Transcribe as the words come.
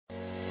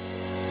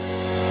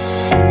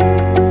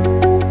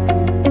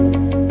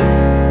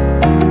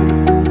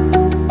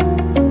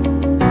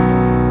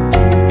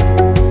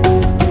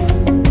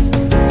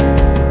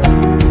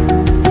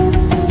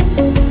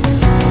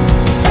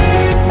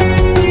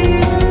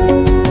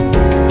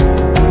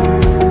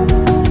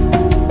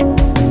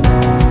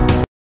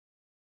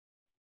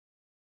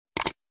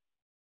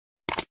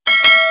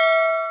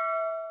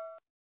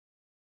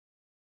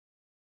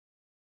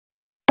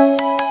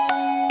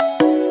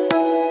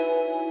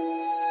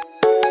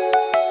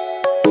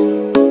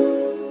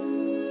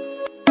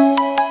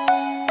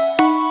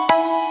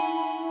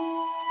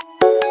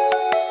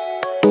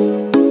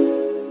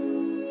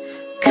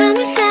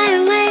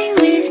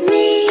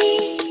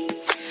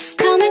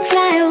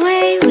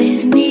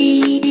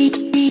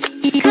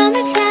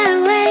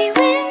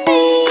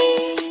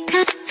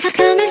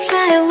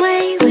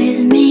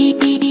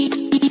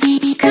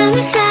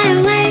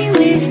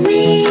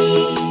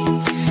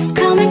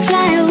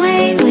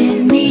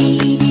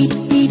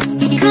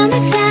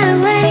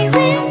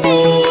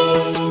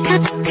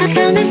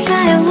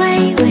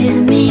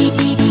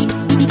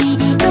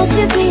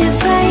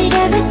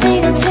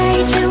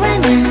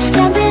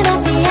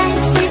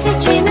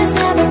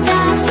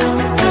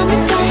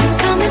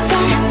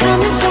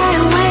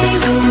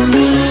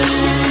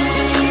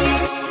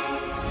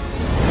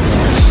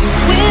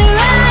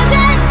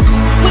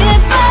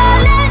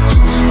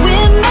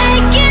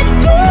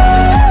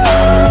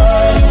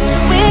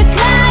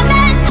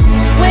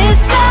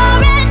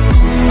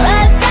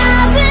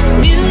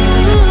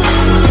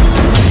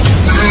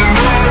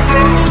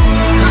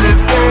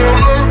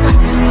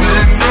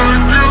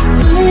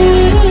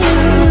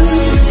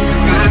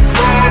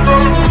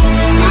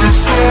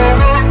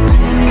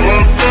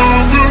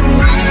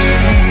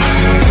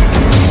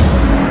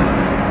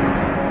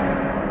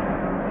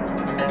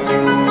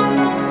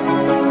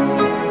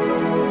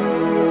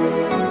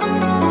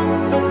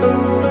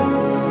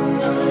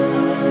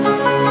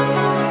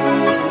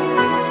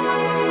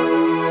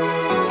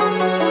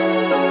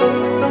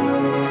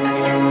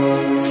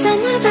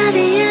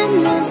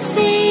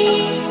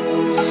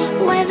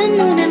the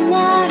moon and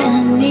water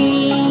me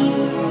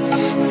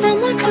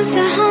somewhere close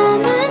to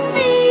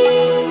harmony.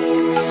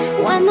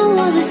 When the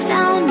world is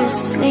sound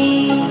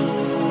asleep,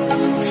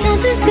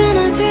 something's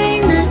gonna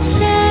bring the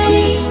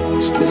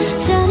change.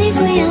 Journeys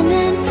we are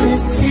meant to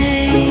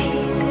take,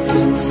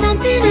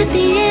 something at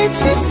the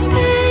edge of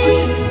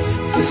space,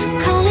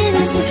 calling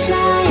us to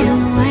fly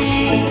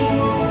away.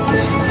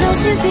 Don't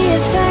you be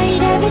afraid,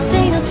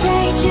 everything will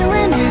change. You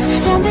and I,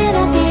 jumping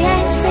off the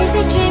edge. They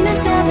say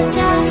dreamers never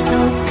die, so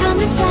come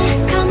and fly,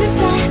 come and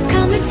fly,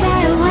 come and fly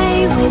away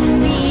with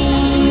me.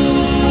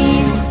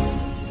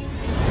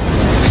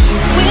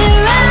 We're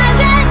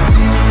rising,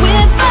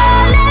 we're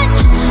falling,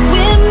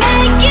 we're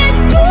making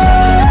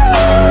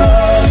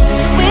moves.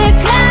 We're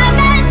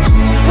climbing,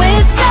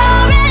 we're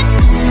soaring,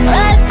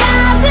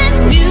 1,000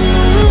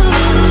 views.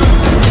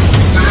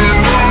 We're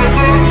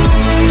rising,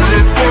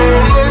 we're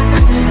falling,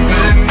 we're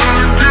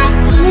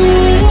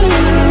making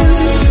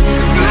moves.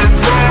 We're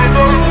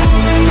climbing,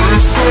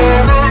 we're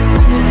soaring,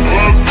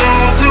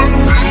 1,000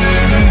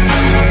 views.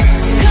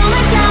 Come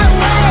and fly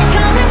away,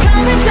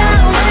 come and fly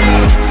away,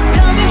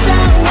 come and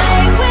fly away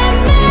with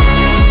me.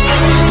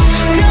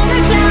 Come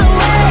and fly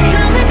away,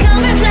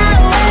 come and fly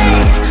away,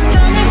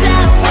 come and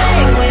fly away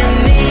with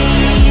me.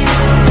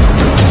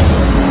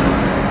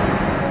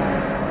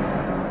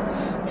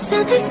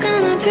 Something's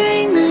gonna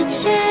bring the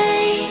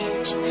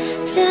change.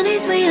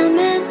 Journeys we are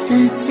meant to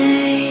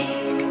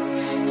take,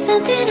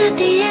 something at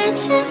the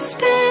edge of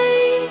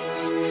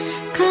space,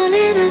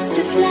 calling us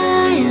to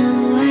fly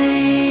away.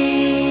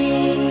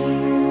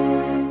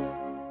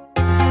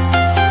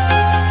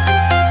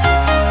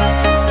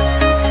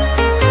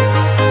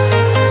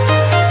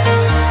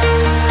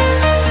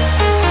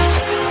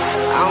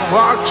 I'm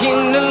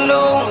walking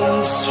alone,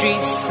 the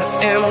streets are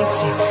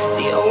empty.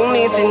 The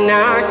only thing I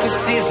can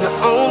see is my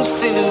own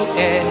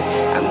silhouette.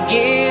 I'm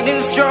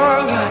getting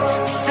stronger,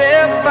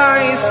 step by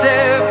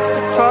step.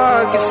 The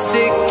clock is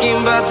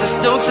ticking, but there's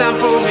no time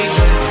for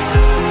regrets.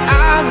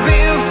 I've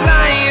been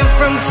flying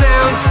from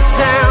town to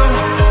town,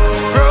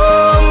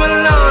 from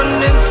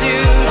London to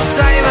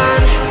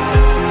Taiwan.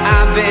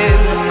 I've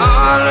been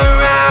all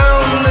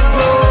around the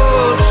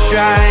globe,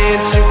 trying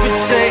to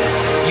protect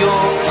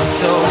your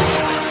soul.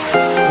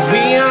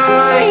 We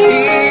are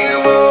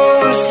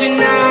heroes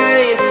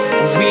tonight.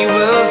 We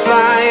will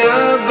fly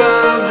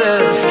above the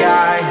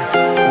sky.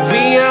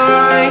 We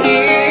are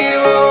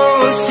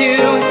heroes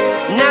tonight.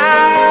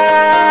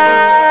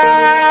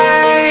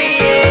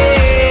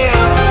 Yeah.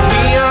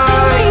 We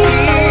are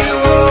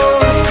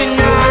heroes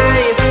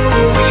tonight.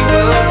 We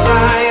will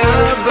fly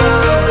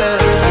above the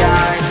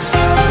sky.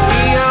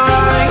 We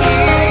are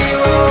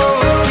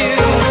heroes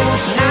tonight.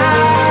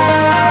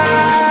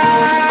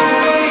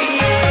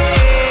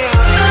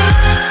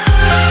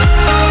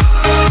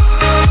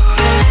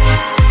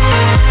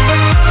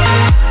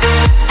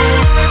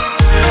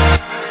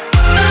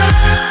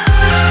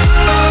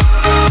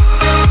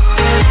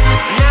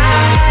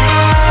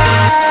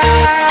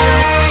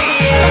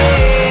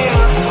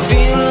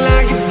 Feel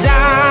like a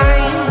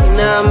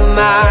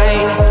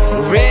dynamite,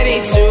 ready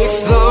to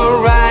explode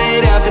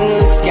right up in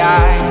the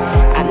sky.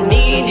 I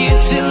need you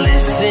to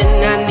listen,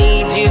 I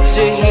need you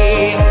to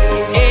hear,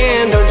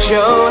 and don't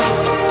show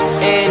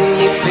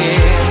any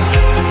fear.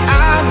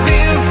 I've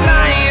been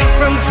flying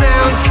from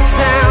town to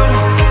town,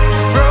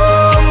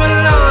 from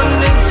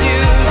London to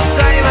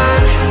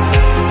Taiwan.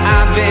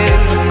 I've been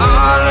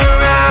all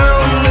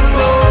around the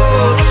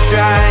globe,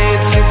 trying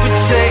to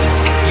protect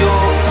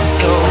your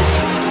soul.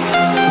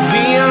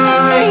 We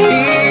are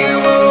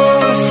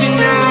heroes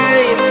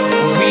tonight.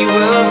 We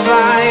will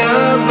fly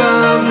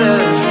above the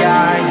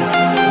sky.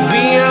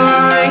 We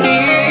are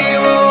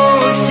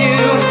heroes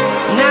tonight.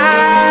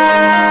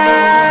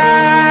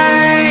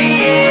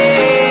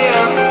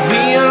 Yeah.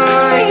 We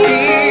are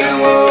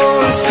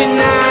heroes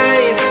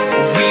tonight.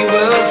 We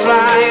will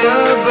fly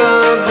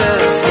above the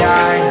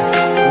sky.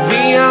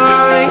 We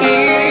are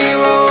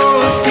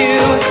heroes tonight.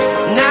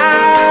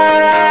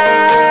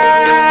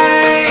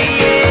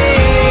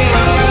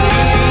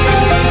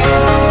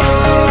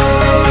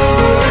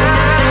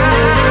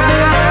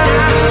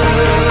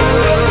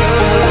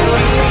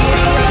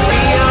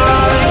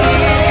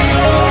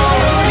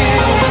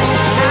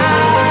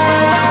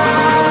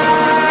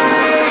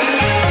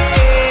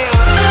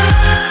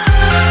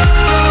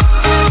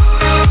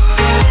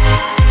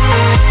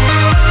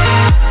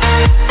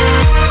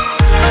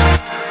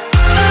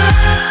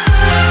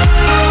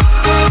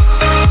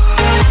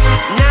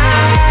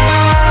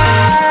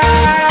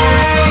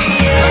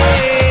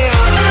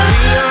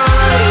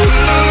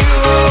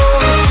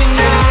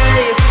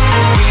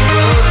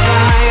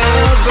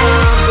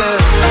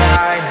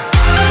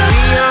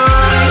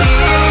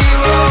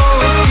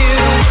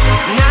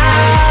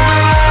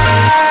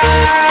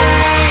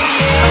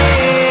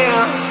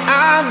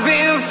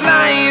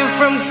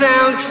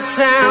 Town to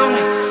town,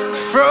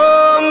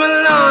 from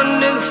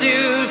London to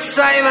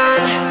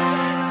Taiwan.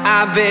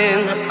 I've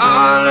been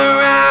all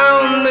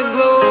around the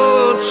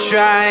globe,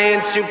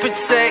 trying to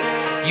protect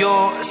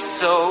your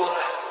soul.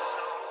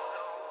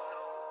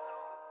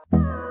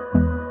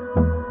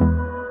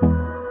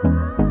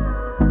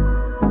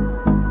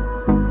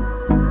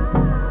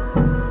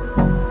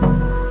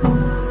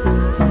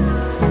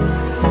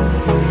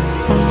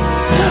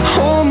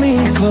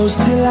 close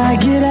till I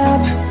get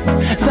up.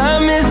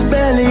 Time is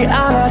barely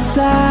on our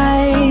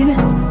side.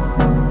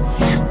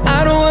 I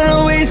don't wanna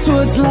waste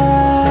what's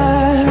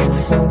left.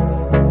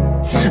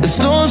 The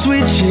storms we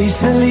chase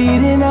are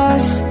leading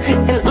us,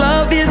 and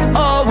love is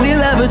all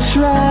we'll ever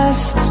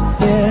trust.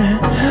 Yeah,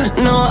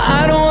 no,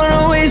 I don't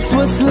wanna waste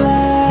what's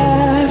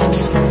left.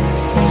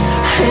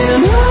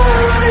 And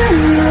on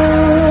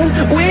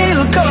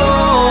we'll go,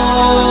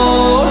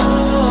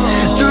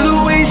 through the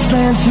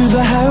wastelands, through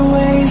the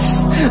highways,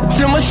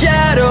 till my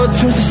shadow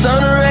turns to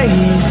sun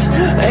rays.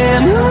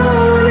 And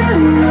on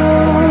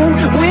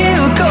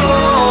we'll go,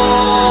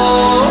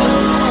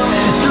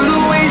 through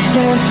the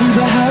wastelands, through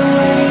the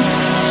highways,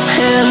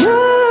 and on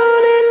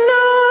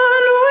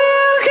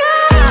we'll go.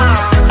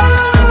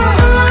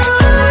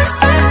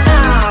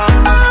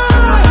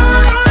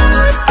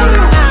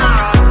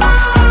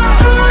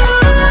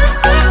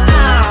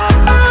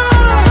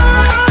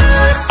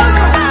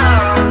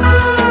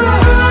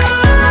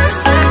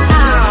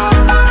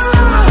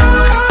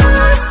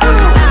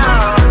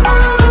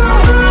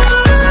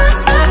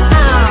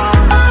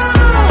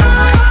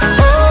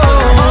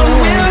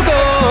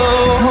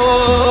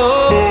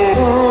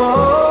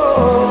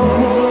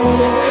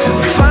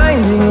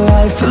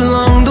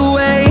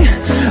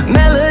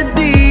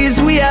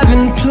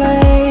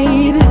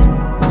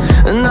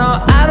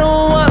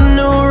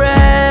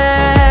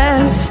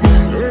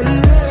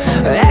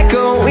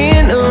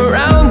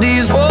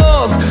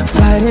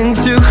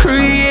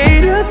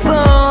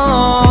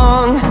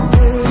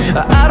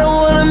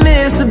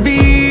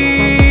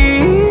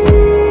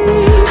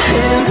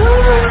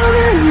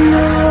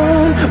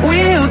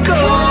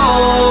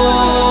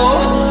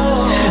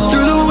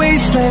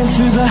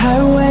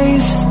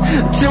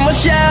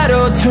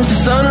 Turns to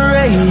sun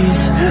rays,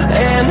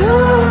 and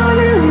on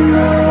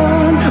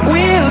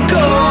we'll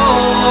go,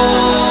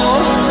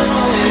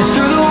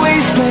 through the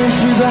wastelands,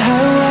 through the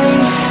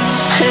highways,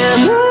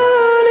 and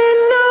on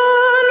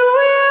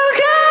we'll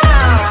go.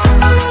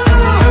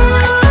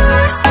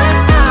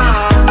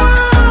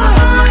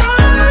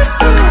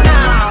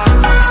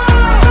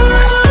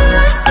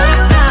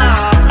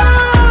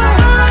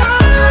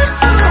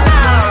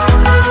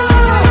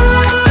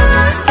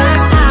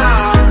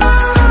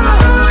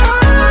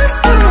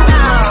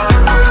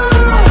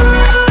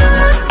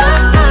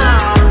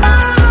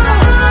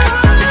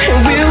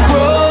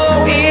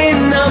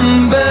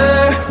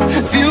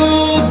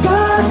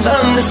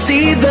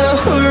 See the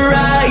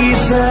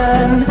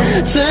horizon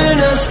turn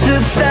us to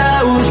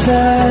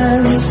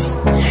thousands,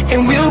 and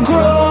we'll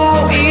grow